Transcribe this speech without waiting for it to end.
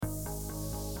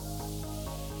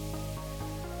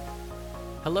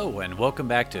Hello and welcome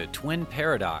back to Twin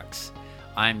Paradox.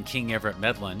 I'm King Everett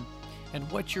Medlin, and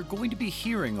what you're going to be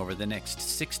hearing over the next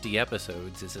 60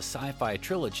 episodes is a sci-fi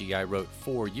trilogy I wrote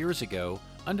 4 years ago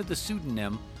under the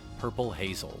pseudonym Purple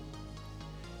Hazel.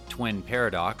 Twin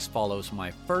Paradox follows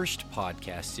my first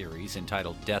podcast series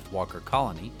entitled Deathwalker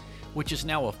Colony, which is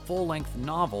now a full-length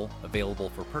novel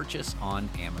available for purchase on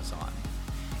Amazon.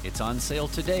 It's on sale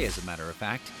today, as a matter of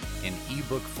fact, in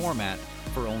ebook format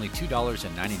for only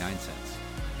 $2.99.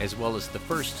 as well as the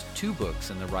first 2 books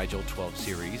in the Rigel 12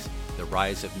 series, The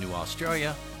Rise of New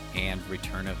Australia and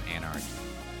Return of Anarchy.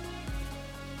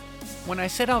 When I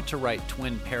set out to write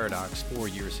Twin Paradox 4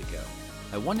 years ago,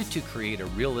 I wanted to create a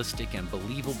realistic and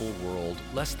believable world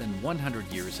less than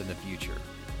 100 years in the future.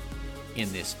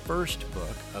 In this first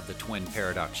book of the Twin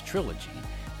Paradox trilogy,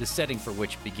 the setting for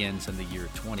which begins in the year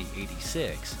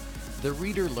 2086, the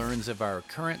reader learns of our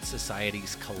current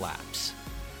society's collapse,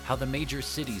 how the major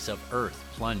cities of Earth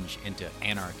plunge into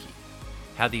anarchy,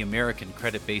 how the American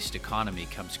credit-based economy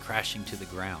comes crashing to the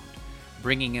ground,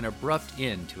 bringing an abrupt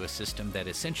end to a system that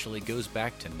essentially goes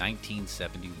back to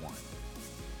 1971.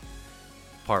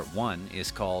 Part 1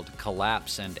 is called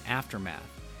Collapse and Aftermath,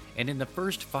 and in the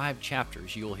first 5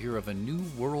 chapters you'll hear of a new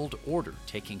world order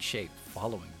taking shape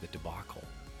following the debacle.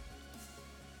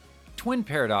 Twin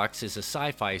Paradox is a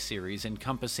sci-fi series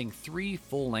encompassing 3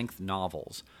 full-length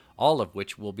novels, all of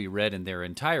which will be read in their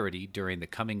entirety during the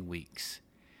coming weeks.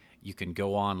 You can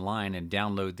go online and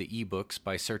download the ebooks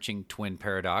by searching Twin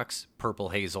Paradox, Purple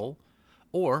Hazel,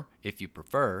 or, if you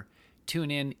prefer,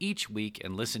 tune in each week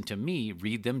and listen to me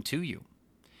read them to you.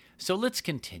 So let's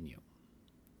continue.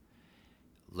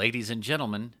 Ladies and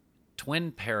gentlemen,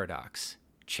 Twin Paradox,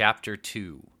 Chapter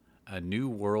 2, A New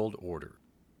World Order.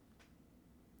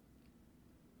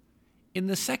 In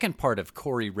the second part of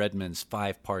Cory Redmann's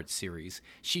 5-part series,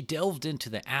 she delved into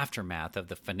the aftermath of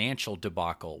the financial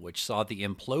debacle which saw the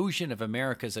implosion of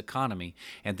America's economy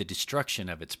and the destruction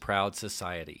of its proud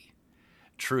society.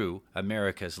 True,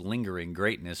 America's lingering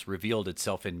greatness revealed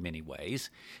itself in many ways.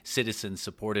 Citizens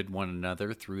supported one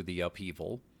another through the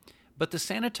upheaval. But the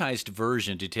sanitized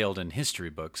version detailed in history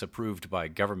books approved by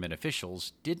government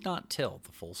officials did not tell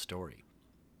the full story.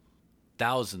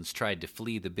 Thousands tried to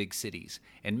flee the big cities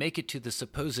and make it to the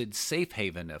supposed safe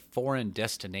haven of foreign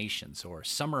destinations or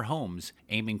summer homes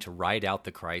aiming to ride out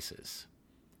the crisis.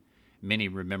 Many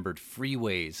remembered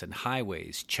freeways and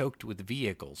highways choked with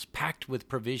vehicles packed with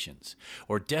provisions,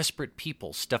 or desperate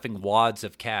people stuffing wads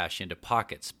of cash into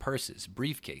pockets, purses,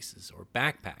 briefcases, or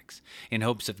backpacks in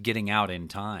hopes of getting out in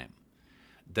time.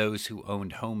 Those who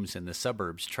owned homes in the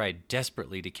suburbs tried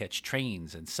desperately to catch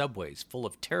trains and subways full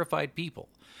of terrified people,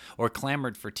 or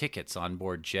clamored for tickets on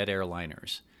board jet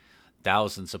airliners.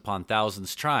 Thousands upon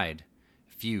thousands tried.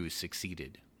 Few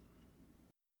succeeded.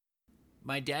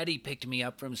 My daddy picked me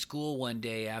up from school one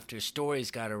day after stories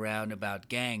got around about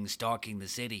gangs stalking the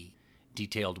city,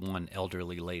 detailed one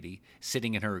elderly lady,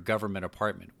 sitting in her government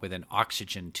apartment with an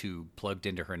oxygen tube plugged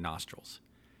into her nostrils.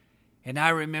 And I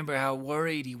remember how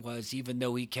worried he was, even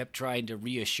though he kept trying to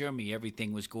reassure me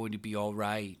everything was going to be all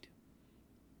right.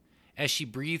 As she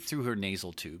breathed through her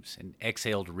nasal tubes and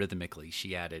exhaled rhythmically,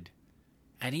 she added,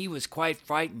 And he was quite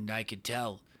frightened, I could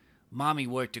tell. Mommy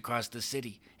worked across the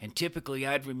city, and typically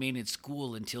I'd remain at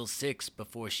school until 6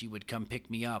 before she would come pick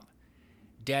me up.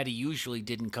 Daddy usually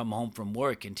didn't come home from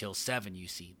work until 7, you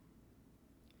see.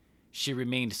 She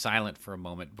remained silent for a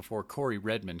moment before Cory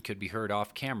Redmann could be heard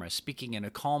off camera speaking in a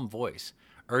calm voice,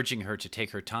 urging her to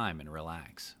take her time and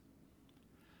relax.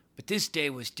 But this day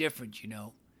was different, you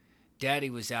know. Daddy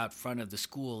was out front of the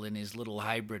school in his little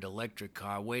hybrid electric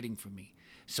car waiting for me,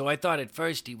 so I thought at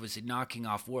first he was knocking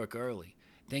off work early,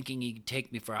 thinking he'd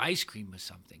take me for ice cream or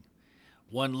something.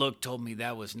 One look told me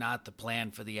that was not the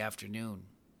plan for the afternoon.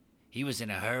 He was in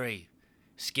a hurry,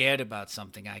 scared about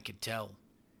something, I could tell.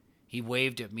 He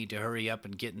waved at me to hurry up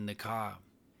and get in the car.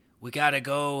 "We gotta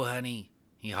go, honey,"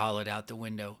 he hollered out the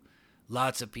window.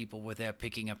 Lots of people were there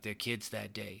picking up their kids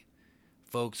that day.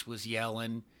 Folks was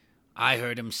yelling. I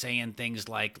heard him saying things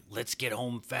like, "Let's get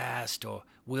home fast," or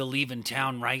 "We're leaving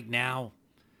town right now."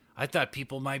 I thought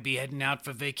people might be heading out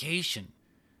for vacation.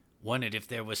 Wondered if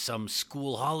there was some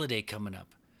school holiday coming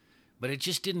up. But it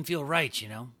just didn't feel right, you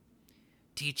know.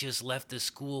 Teachers left the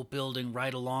school building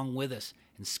right along with us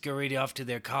and scurried off to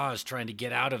their cars trying to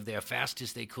get out of there fast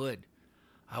as they could.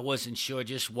 I wasn't sure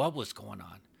just what was going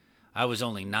on. I was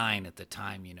only 9 at the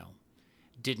time, you know.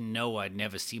 Didn't know I'd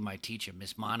never see my teacher,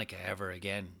 Miss Monica, ever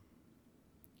again.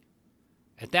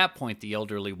 At that point, the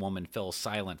elderly woman fell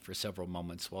silent for several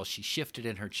moments while she shifted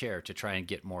in her chair to try and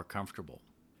get more comfortable.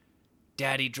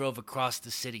 Daddy drove across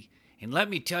the city, and let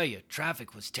me tell you,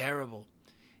 traffic was terrible.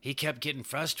 He kept getting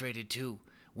frustrated, too.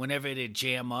 Whenever it'd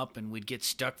jam up and we'd get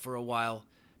stuck for a while.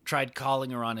 Tried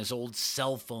calling her on his old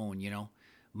cell phone,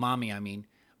 Mommy, I mean,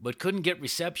 but couldn't get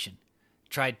reception.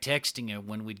 Tried texting her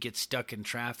when we'd get stuck in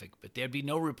traffic, but there'd be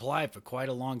no reply for quite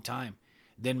a long time.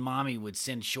 Then Mommy would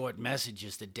send short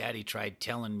messages that Daddy tried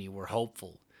telling me were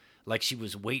hopeful, like she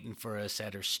was waiting for us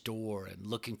at her store and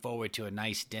looking forward to a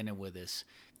nice dinner with us,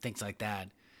 things like that.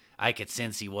 I could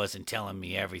sense he wasn't telling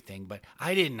me everything, but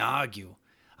I didn't argue.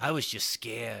 I was just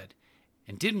scared,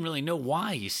 and didn't really know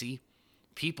why, you see.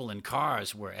 People and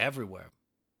cars were everywhere.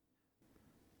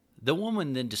 The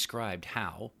woman then described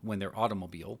how, when their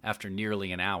automobile, after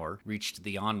nearly an hour, reached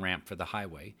the on-ramp for the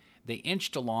highway, they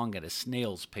inched along at a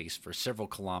snail's pace for several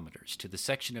kilometers to the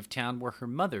section of town where her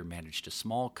mother managed a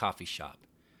small coffee shop.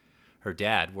 Her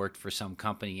dad worked for some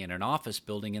company in an office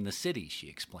building in the city, she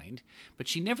explained, but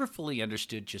she never fully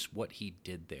understood just what he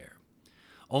did there.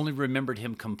 Only remembered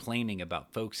him complaining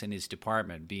about folks in his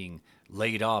department being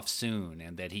laid off soon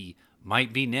and that he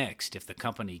might be next if the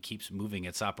company keeps moving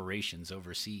its operations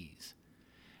overseas.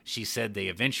 She said they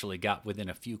eventually got within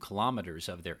a few kilometers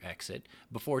of their exit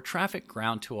before traffic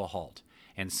ground to a halt,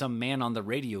 and some man on the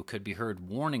radio could be heard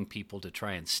warning people to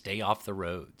try and stay off the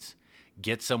roads,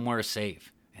 get somewhere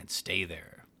safe, and stay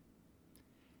there.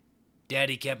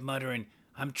 Daddy kept muttering,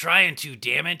 "I'm trying to,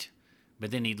 damn it!"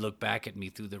 But then he'd look back at me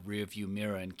through the rearview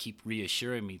mirror and keep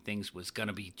reassuring me things was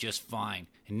gonna be just fine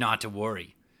and not to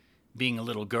worry. Being a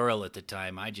little girl at the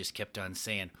time, I just kept on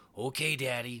saying, "Okay,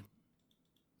 Daddy."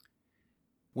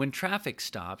 When traffic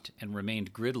stopped and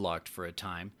remained gridlocked for a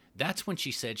time, that's when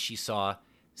she said she saw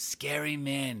scary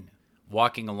men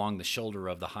walking along the shoulder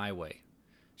of the highway.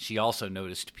 She also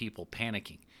noticed people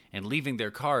panicking and leaving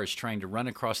their cars trying to run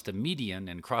across the median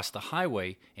and cross the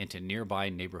highway into nearby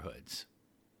neighborhoods.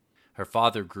 Her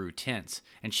father grew tense,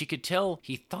 and she could tell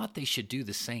he thought they should do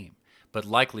the same, but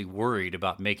likely worried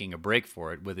about making a break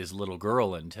for it with his little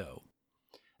girl in tow.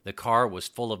 The car was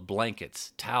full of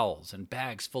blankets, towels, and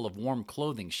bags full of warm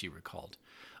clothing, she recalled.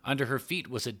 Under her feet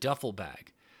was a duffel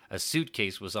bag. A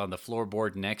suitcase was on the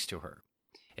floorboard next to her.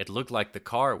 It looked like the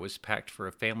car was packed for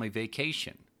a family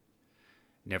vacation.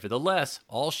 Nevertheless,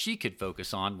 all she could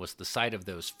focus on was the sight of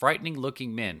those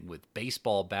frightening-looking men with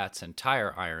baseball bats and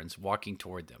tire irons walking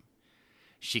toward them.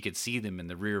 She could see them in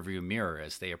the rearview mirror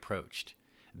as they approached.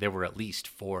 There were at least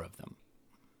 4 of them.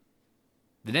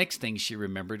 The next thing she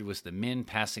remembered was the men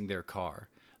passing their car,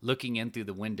 looking in through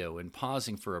the window and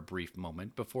pausing for a brief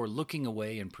moment before looking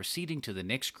away and proceeding to the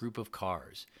next group of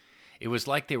cars. It was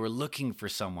like they were looking for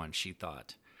someone, she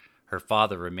thought. Her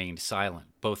father remained silent,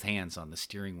 both hands on the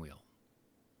steering wheel.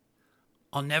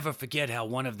 I'll never forget how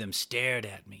one of them stared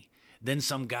at me. Then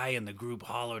some guy in the group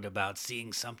hollered about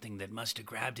seeing something that must have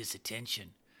grabbed his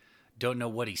attention. Don't know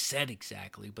what he said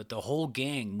exactly, but the whole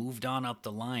gang moved on up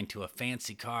the line to a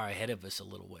fancy car ahead of us a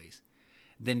little ways.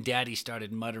 Then Daddy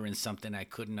started muttering something I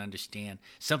couldn't understand,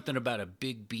 something about a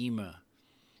big Beamer.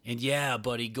 And yeah,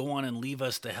 buddy, go on and leave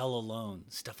us the hell alone,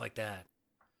 stuff like that.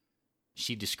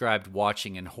 She described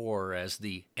watching in horror as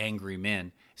the angry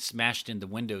men smashed in the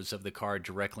windows of the car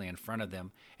directly in front of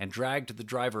them and dragged the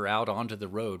driver out onto the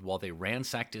road while they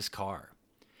ransacked his car.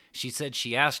 She said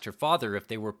she asked her father if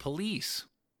they were police.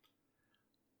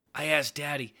 I asked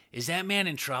Daddy, "Is that man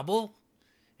in trouble?"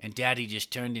 And Daddy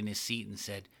just turned in his seat and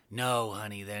said, "No,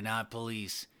 honey, they're not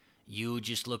police. You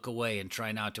just look away and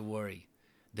try not to worry.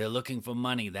 They're looking for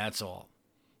money, that's all.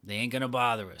 They ain't gonna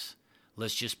bother us.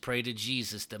 Let's just pray to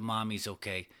Jesus that Mommy's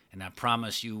okay, and I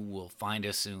promise you we'll find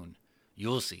her soon.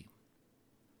 You'll see."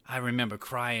 I remember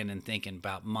crying and thinking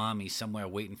about Mommy somewhere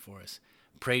waiting for us.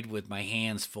 Prayed with my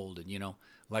hands folded,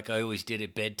 like I always did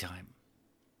at bedtime.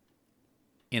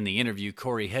 In the interview,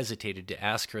 Cory hesitated to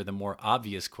ask her the more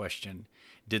obvious question,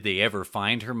 did they ever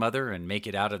find her mother and make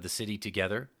it out of the city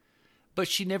together? But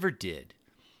she never did.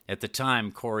 At the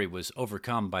time, Cory was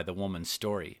overcome by the woman's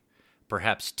story.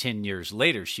 Perhaps 10 years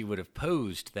later, she would have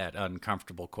posed that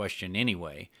uncomfortable question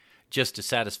anyway, just to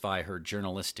satisfy her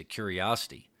journalistic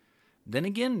curiosity. Then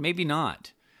again, maybe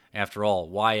not. After all,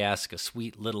 why ask a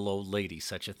sweet little old lady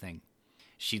such a thing?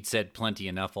 She'd said plenty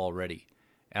enough already.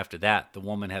 After that, the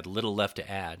woman had little left to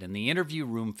add, and the interview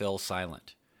room fell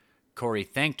silent. Cory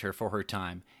thanked her for her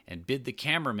time and bid the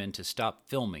cameraman to stop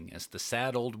filming as the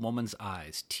sad old woman's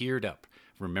eyes teared up,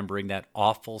 remembering that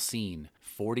awful scene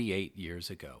 48 years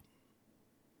ago.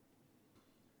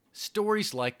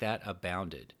 Stories like that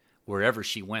abounded. Wherever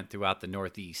she went throughout the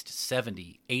Northeast,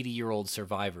 70, 80-year-old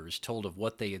survivors told of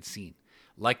what they had seen,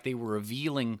 like they were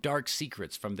revealing dark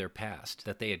secrets from their past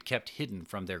that they had kept hidden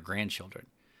from their grandchildren.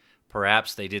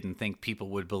 Perhaps they didn't think people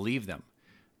would believe them.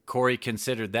 Cory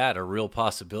considered that a real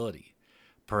possibility.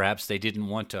 Perhaps they didn't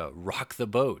want to rock the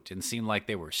boat and seem like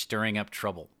they were stirring up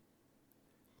trouble.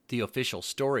 The official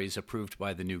stories approved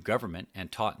by the new government and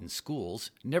taught in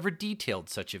schools never detailed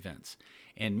such events,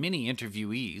 and many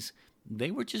interviewees,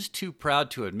 they were just too proud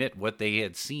to admit what they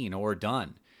had seen or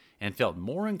done, and felt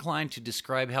more inclined to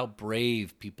describe how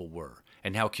brave people were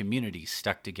and how communities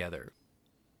stuck together.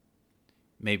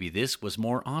 Maybe this was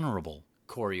more honorable,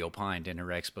 Cory opined in her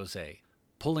expose.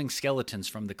 Pulling skeletons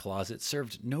from the closet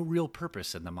served no real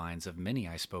purpose in the minds of many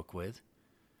I spoke with.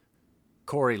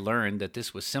 Cory learned that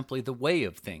this was simply the way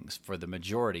of things for the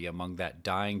majority among that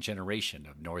dying generation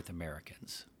of North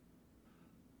Americans.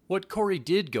 What Cory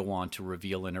did go on to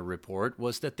reveal in her report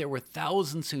was that there were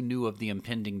thousands who knew of the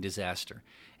impending disaster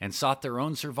and sought their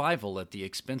own survival at the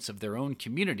expense of their own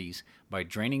communities by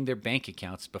draining their bank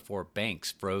accounts before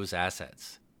banks froze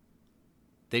assets.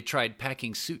 They tried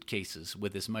packing suitcases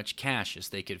with as much cash as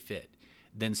they could fit,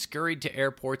 then scurried to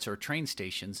airports or train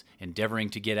stations, endeavoring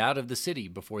to get out of the city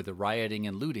before the rioting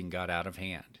and looting got out of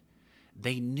hand.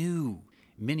 They knew,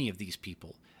 many of these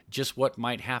people, just what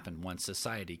might happen once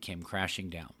society came crashing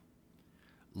down.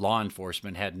 Law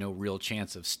enforcement had no real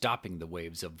chance of stopping the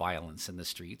waves of violence in the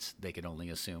streets, they could only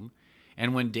assume,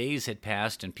 and when days had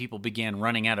passed and people began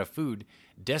running out of food,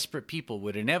 desperate people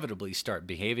would inevitably start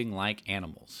behaving like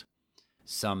animals.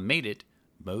 Some made it,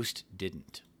 most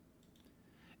didn't.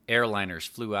 Airliners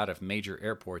flew out of major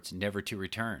airports never to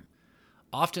return,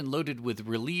 often loaded with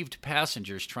relieved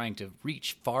passengers trying to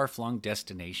reach far-flung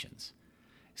destinations.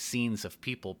 Scenes of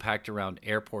people packed around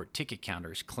airport ticket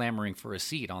counters clamoring for a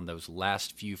seat on those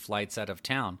last few flights out of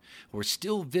town were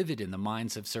still vivid in the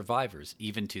minds of survivors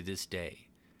even to this day.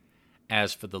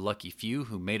 As for the lucky few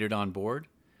who made it on board,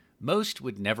 most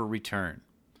would never return.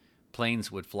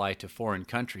 Planes would fly to foreign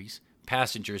countries,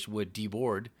 passengers would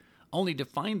deboard, only to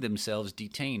find themselves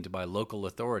detained by local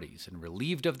authorities and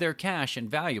relieved of their cash and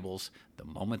valuables the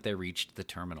moment they reached the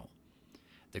terminal.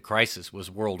 The crisis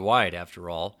was worldwide, after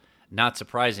all, not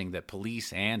surprising that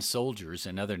police and soldiers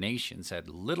in other nations had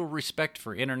little respect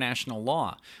for international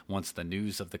law once the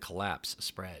news of the collapse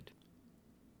spread.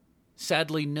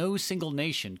 Sadly, no single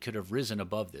nation could have risen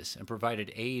above this and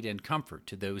provided aid and comfort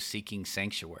to those seeking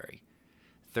sanctuary.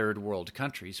 Third world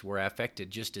countries were affected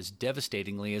just as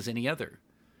devastatingly as any other.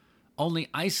 Only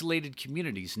isolated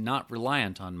communities not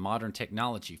reliant on modern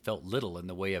technology felt little in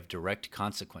the way of direct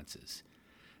consequences.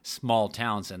 Small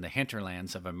towns in the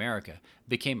hinterlands of America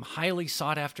became highly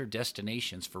sought-after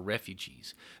destinations for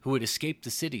refugees who had escaped the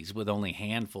cities with only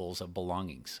handfuls of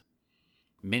belongings.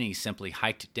 Many simply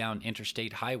hiked down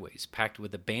interstate highways packed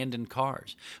with abandoned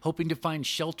cars, hoping to find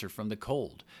shelter from the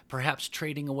cold, perhaps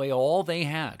trading away all they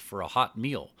had for a hot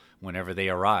meal whenever they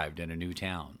arrived in a new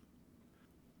town.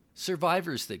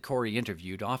 Survivors that Cory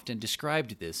interviewed often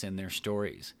described this in their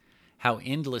stories, how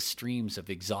endless streams of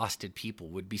exhausted people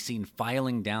would be seen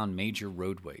filing down major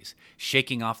roadways,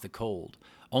 shaking off the cold,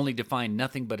 only to find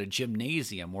nothing but a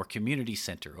gymnasium or community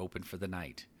center open for the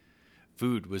night.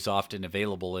 Food was often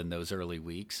available in those early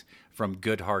weeks, from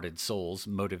good-hearted souls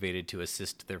motivated to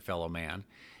assist their fellow man,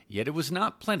 yet it was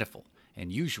not plentiful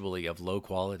and usually of low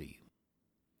quality.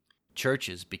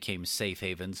 Churches became safe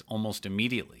havens almost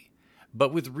immediately,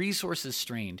 but with resources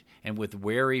strained and with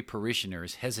wary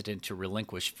parishioners hesitant to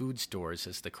relinquish food stores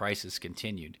as the crisis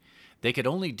continued, they could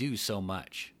only do so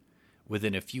much.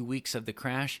 Within a few weeks of the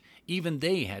crash, even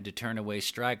they had to turn away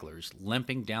stragglers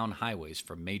limping down highways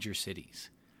from major cities.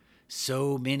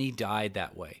 So many died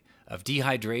that way, of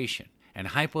dehydration and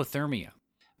hypothermia,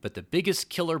 but the biggest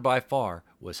killer by far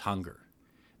was hunger.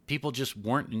 People just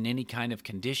weren't in any kind of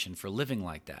condition for living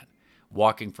like that,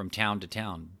 walking from town to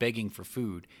town, begging for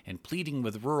food, and pleading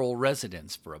with rural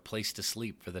residents for a place to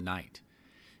sleep for the night.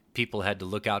 People had to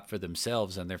look out for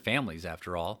themselves and their families,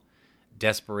 after all.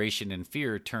 Desperation and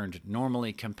fear turned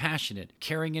normally compassionate,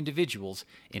 caring individuals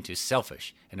into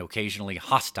selfish and occasionally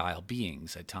hostile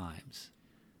beings at times.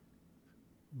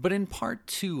 But in part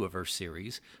 2 of her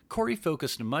series, Cory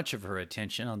focused much of her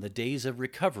attention on the days of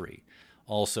recovery,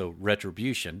 also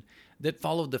retribution, that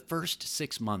followed the first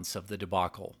 6 months of the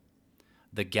debacle.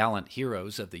 The gallant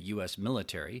heroes of the U.S.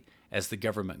 military, as the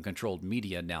government-controlled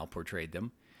media now portrayed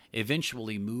them,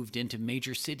 eventually moved into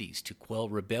major cities to quell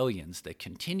rebellions that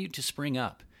continued to spring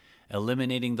up,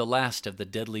 eliminating the last of the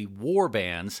deadly war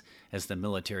bands, as the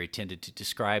military tended to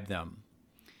describe them.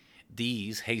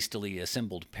 These hastily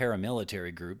assembled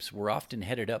paramilitary groups were often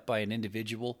headed up by an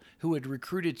individual who had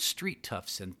recruited street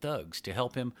toughs and thugs to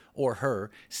help him or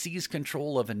her seize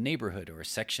control of a neighborhood or a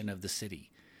section of the city.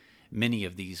 Many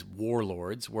of these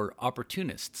warlords were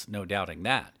opportunists, no doubting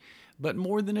that, but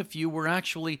more than a few were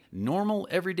actually normal,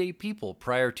 everyday people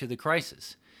prior to the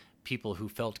crisis, people who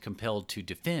felt compelled to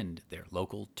defend their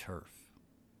local turf.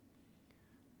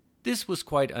 This was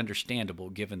quite understandable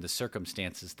given the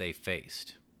circumstances they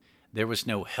faced. There was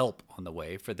no help on the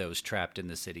way for those trapped in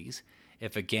the cities.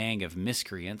 If a gang of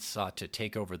miscreants sought to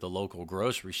take over the local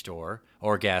grocery store,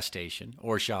 or gas station,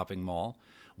 or shopping mall,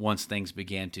 once things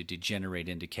began to degenerate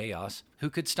into chaos, who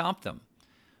could stop them?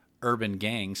 Urban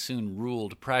gangs soon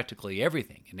ruled practically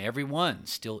everything, and everyone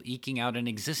still eking out an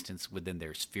existence within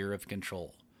their sphere of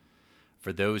control.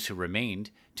 For those who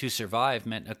remained, to survive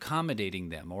meant accommodating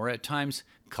them, or at times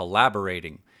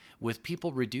collaborating, with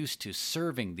people reduced to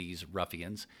serving these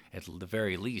ruffians, at the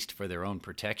very least for their own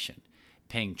protection,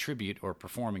 paying tribute or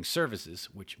performing services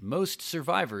which most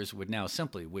survivors would now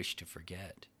simply wish to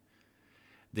forget.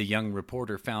 The young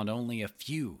reporter found only a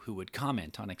few who would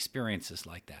comment on experiences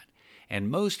like that, and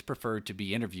most preferred to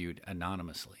be interviewed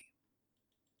anonymously.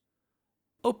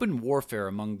 Open warfare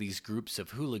among these groups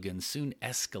of hooligans soon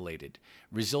escalated,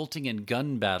 resulting in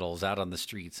gun battles out on the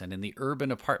streets and in the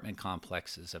urban apartment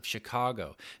complexes of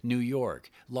Chicago, New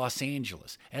York, Los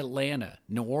Angeles, Atlanta,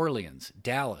 New Orleans,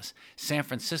 Dallas, San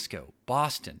Francisco,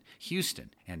 Boston,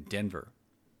 Houston, and Denver.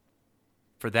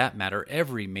 For that matter,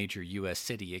 every major U.S.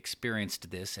 city experienced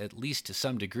this at least to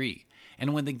some degree,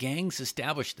 and when the gangs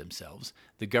established themselves,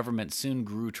 the government soon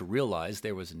grew to realize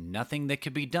there was nothing that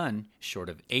could be done short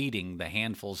of aiding the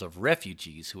handfuls of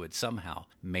refugees who had somehow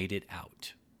made it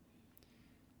out.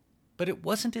 But it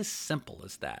wasn't as simple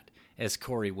as that, as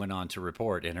Cory went on to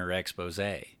report in her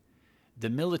exposé.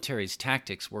 The military's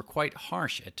tactics were quite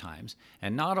harsh at times,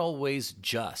 and not always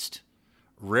just.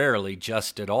 Rarely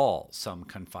just at all, some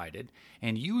confided,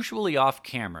 and usually off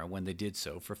camera when they did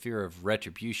so for fear of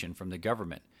retribution from the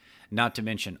government, not to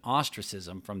mention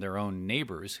ostracism from their own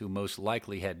neighbors who most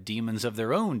likely had demons of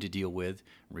their own to deal with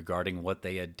regarding what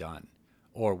they had done,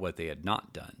 or what they had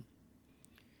not done.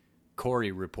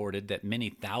 Cory reported that many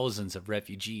thousands of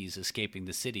refugees escaping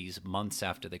the cities months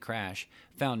after the crash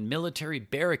found military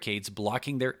barricades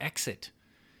blocking their exit.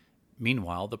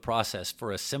 Meanwhile, the process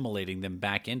for assimilating them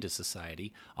back into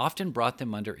society often brought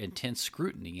them under intense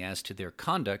scrutiny as to their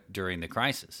conduct during the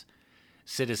crisis.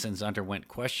 Citizens underwent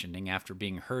questioning after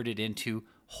being herded into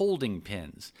holding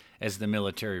pens, as the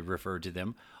military referred to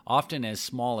them, often as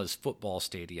small as football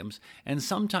stadiums, and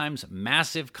sometimes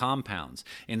massive compounds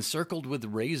encircled with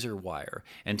razor wire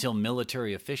until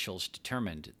military officials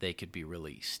determined they could be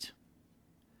released.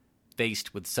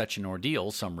 Faced with such an ordeal,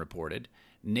 some reported,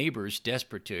 neighbors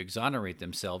desperate to exonerate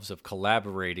themselves of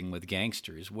collaborating with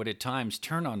gangsters would at times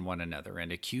turn on one another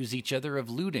and accuse each other of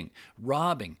looting,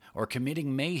 robbing, or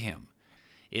committing mayhem.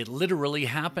 It literally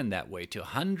happened that way to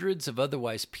hundreds of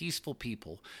otherwise peaceful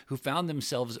people who found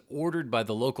themselves ordered by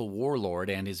the local warlord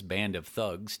and his band of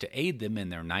thugs to aid them in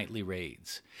their nightly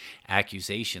raids.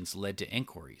 Accusations led to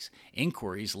inquiries.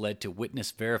 Inquiries led to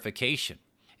witness verification.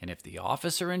 And if the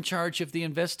officer in charge of the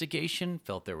investigation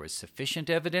felt there was sufficient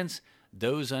evidence,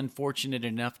 those unfortunate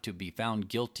enough to be found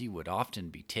guilty would often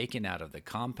be taken out of the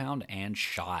compound and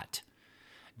shot.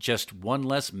 Just one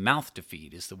less mouth to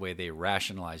feed is the way they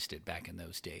rationalized it back in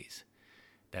those days.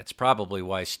 That's probably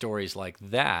why stories like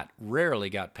that rarely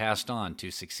got passed on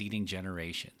to succeeding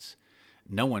generations.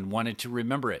 No one wanted to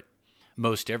remember it.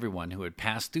 Most everyone who had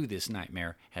passed through this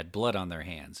nightmare had blood on their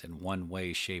hands in one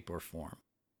way, shape, or form.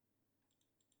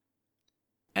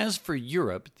 As for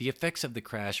Europe, the effects of the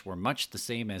crash were much the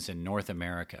same as in North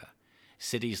America.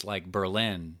 Cities like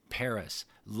Berlin, Paris,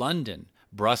 London,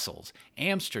 Brussels,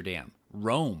 Amsterdam,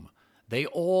 Rome, they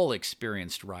all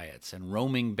experienced riots and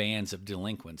roaming bands of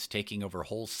delinquents taking over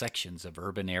whole sections of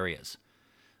urban areas.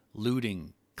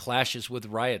 Looting, clashes with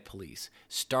riot police,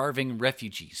 starving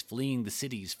refugees fleeing the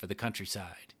cities for the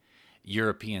countryside.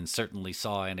 Europeans certainly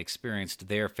saw and experienced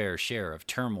their fair share of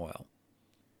turmoil.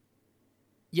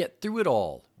 Yet through it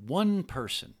all, one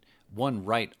person, one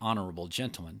right honorable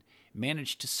gentleman,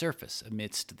 managed to surface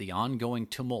amidst the ongoing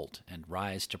tumult and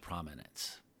rise to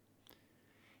prominence.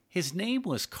 His name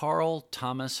was Karl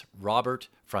Thomas Robert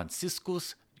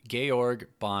Franziskus Georg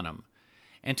Bonham,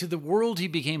 and to the world he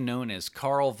became known as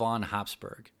Karl von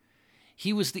Habsburg.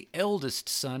 He was the eldest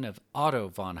son of Otto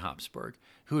von Habsburg,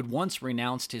 who had once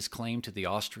renounced his claim to the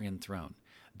Austrian throne,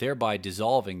 thereby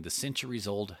dissolving the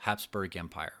centuries-old Habsburg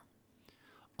Empire.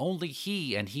 Only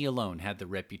he and he alone had the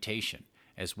reputation,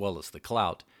 as well as the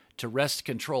clout, to wrest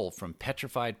control from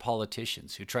petrified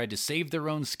politicians who tried to save their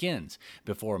own skins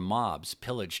before mobs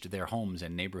pillaged their homes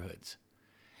and neighborhoods.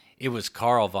 It was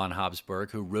Karl von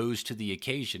Habsburg who rose to the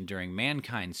occasion during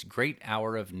mankind's great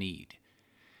hour of need.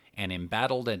 An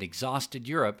embattled and exhausted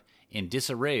Europe, in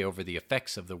disarray over the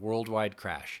effects of the worldwide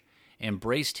crash,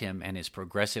 embraced him and his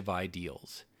progressive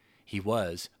ideals. He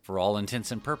was, for all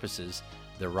intents and purposes,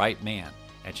 the right man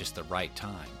at just the right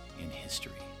time in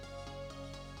history.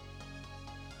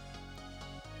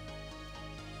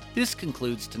 This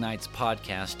concludes tonight's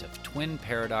podcast of Twin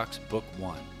Paradox Book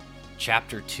 1,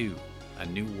 Chapter 2, A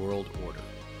New World Order.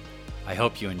 I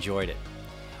hope you enjoyed it.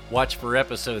 Watch for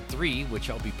Episode 3, which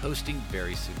I'll be posting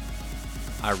very soon.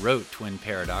 I wrote Twin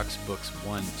Paradox Books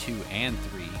 1, 2, and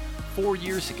 3 4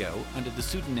 years ago under the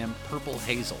pseudonym Purple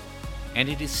Hazel, and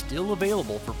it is still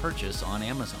available for purchase on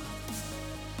Amazon.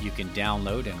 You can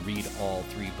download and read all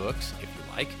 3 books if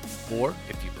you like, or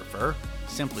if you prefer,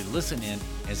 simply listen in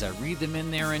as I read them in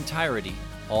their entirety,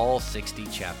 all 60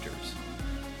 chapters.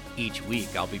 Each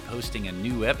week I'll be posting a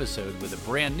new episode with a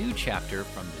brand new chapter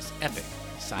from this epic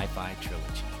sci-fi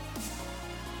trilogy.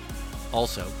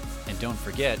 Also, and don't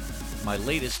forget, my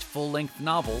latest full-length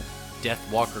novel,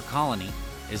 Deathwalker Colony,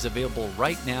 is available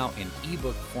right now in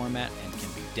ebook format and can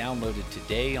be downloaded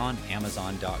today on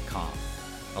Amazon.com,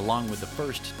 along with the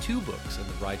first 2 books in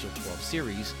the Rigel 12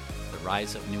 series, The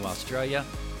Rise of New Australia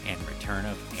and Return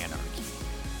of Anarchy.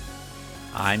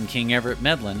 I'm King Everett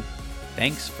Medlin.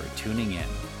 Thanks for tuning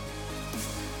in.